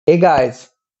Hey guys,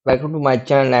 welcome to my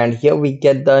channel and here we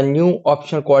get the new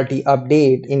optional quality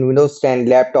update in Windows 10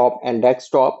 laptop and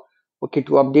desktop. Okay,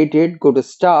 to update it, go to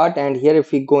start and here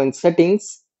if we go in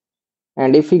settings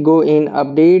and if we go in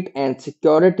update and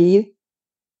security,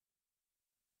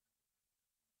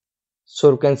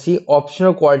 so you can see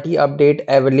optional quality update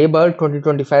available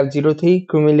 2025-03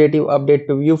 cumulative update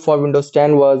preview for Windows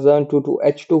 10 version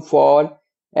 22H2 for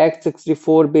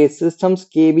x64 based systems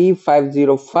KB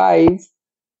 505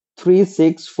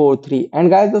 3643, and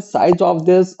guys, the size of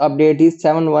this update is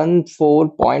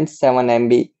 714.7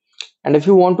 MB. And if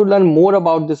you want to learn more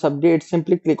about this update,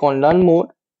 simply click on learn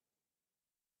more.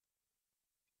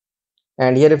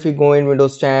 And here if you go in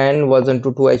Windows 10 version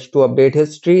 22H2 update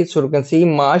history, so you can see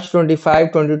March 25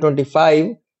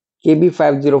 2025 KB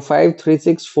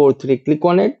 5053643. Click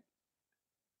on it.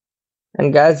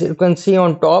 And guys, you can see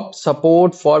on top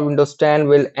support for Windows 10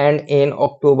 will end in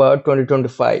October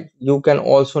 2025. You can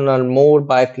also learn more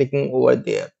by clicking over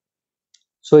there.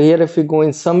 So here if you go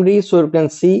in summary, so you can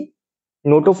see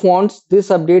Noto fonts. This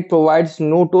update provides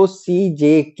Noto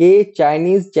CJK,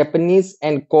 Chinese, Japanese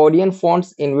and Korean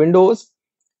fonts in Windows.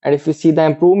 And if you see the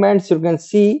improvements, you can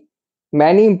see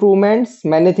many improvements,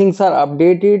 many things are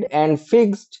updated and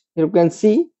fixed. You can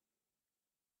see,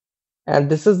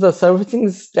 and this is the servicing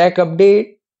stack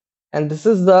update. And this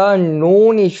is the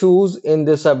known issues in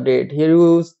this update. Here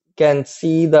you can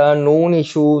see the known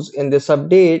issues in this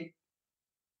update.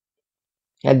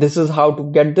 And this is how to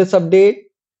get this update.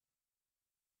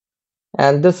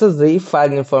 And this is the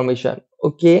file information.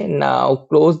 Okay, now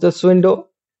close this window.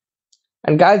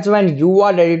 And guys, when you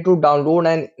are ready to download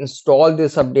and install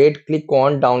this update, click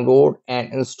on download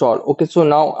and install. Okay, so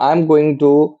now I'm going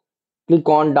to click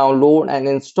on download and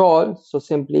install. So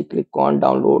simply click on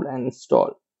download and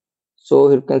install.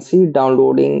 So you can see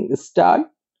downloading start.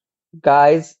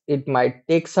 Guys, it might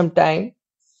take some time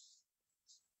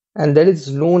and there is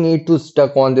no need to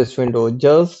stuck on this window.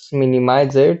 Just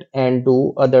minimize it and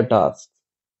do other tasks.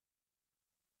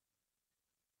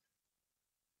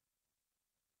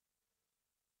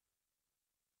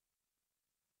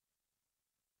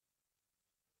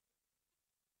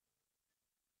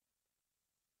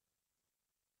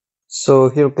 So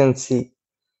here you can see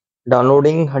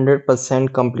downloading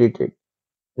 100% completed.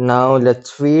 Now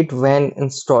let's wait when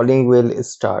installing will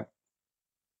start.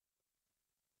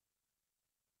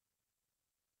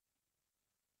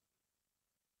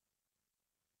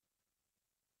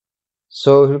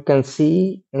 So you can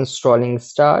see installing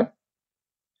start.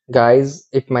 Guys,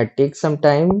 it might take some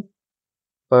time,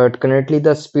 but currently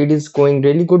the speed is going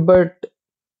really good. But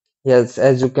yes,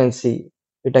 as you can see,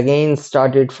 it again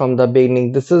started from the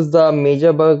beginning. This is the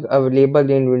major bug available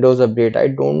in Windows Update. I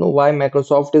don't know why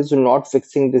Microsoft is not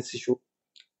fixing this issue.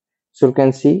 So you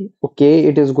can see, okay,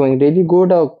 it is going really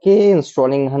good. Okay,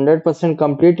 installing 100%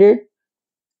 completed.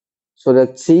 So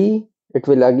let's see, it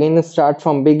will again start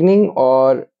from beginning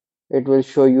or it will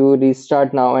show you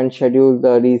restart now and schedule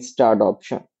the restart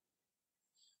option.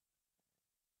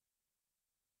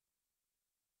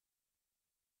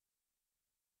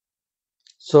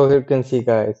 So here you can see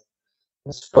guys,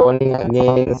 installing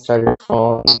again started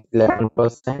from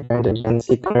 11% and you can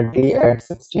see currently at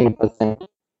 16%.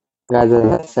 Guys,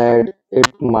 as I said,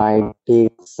 it might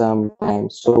take some time,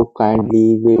 so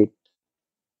kindly wait.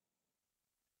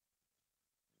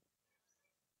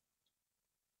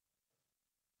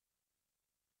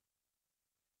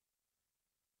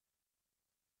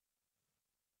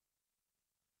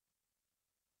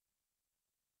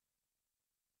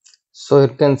 So you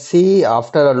can see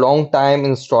after a long time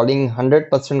installing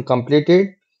 100%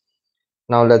 completed.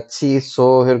 Now let's see.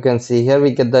 So here you can see here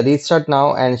we get the restart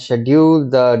now and schedule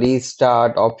the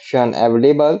restart option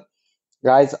available.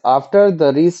 Guys, after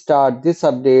the restart, this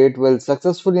update will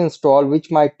successfully install,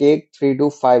 which might take 3 to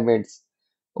 5 minutes.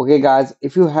 Okay, guys,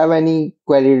 if you have any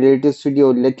query related to this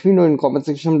video, let me know in comment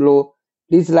section below.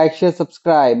 Please like, share,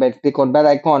 subscribe, and click on bell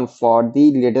icon for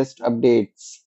the latest updates.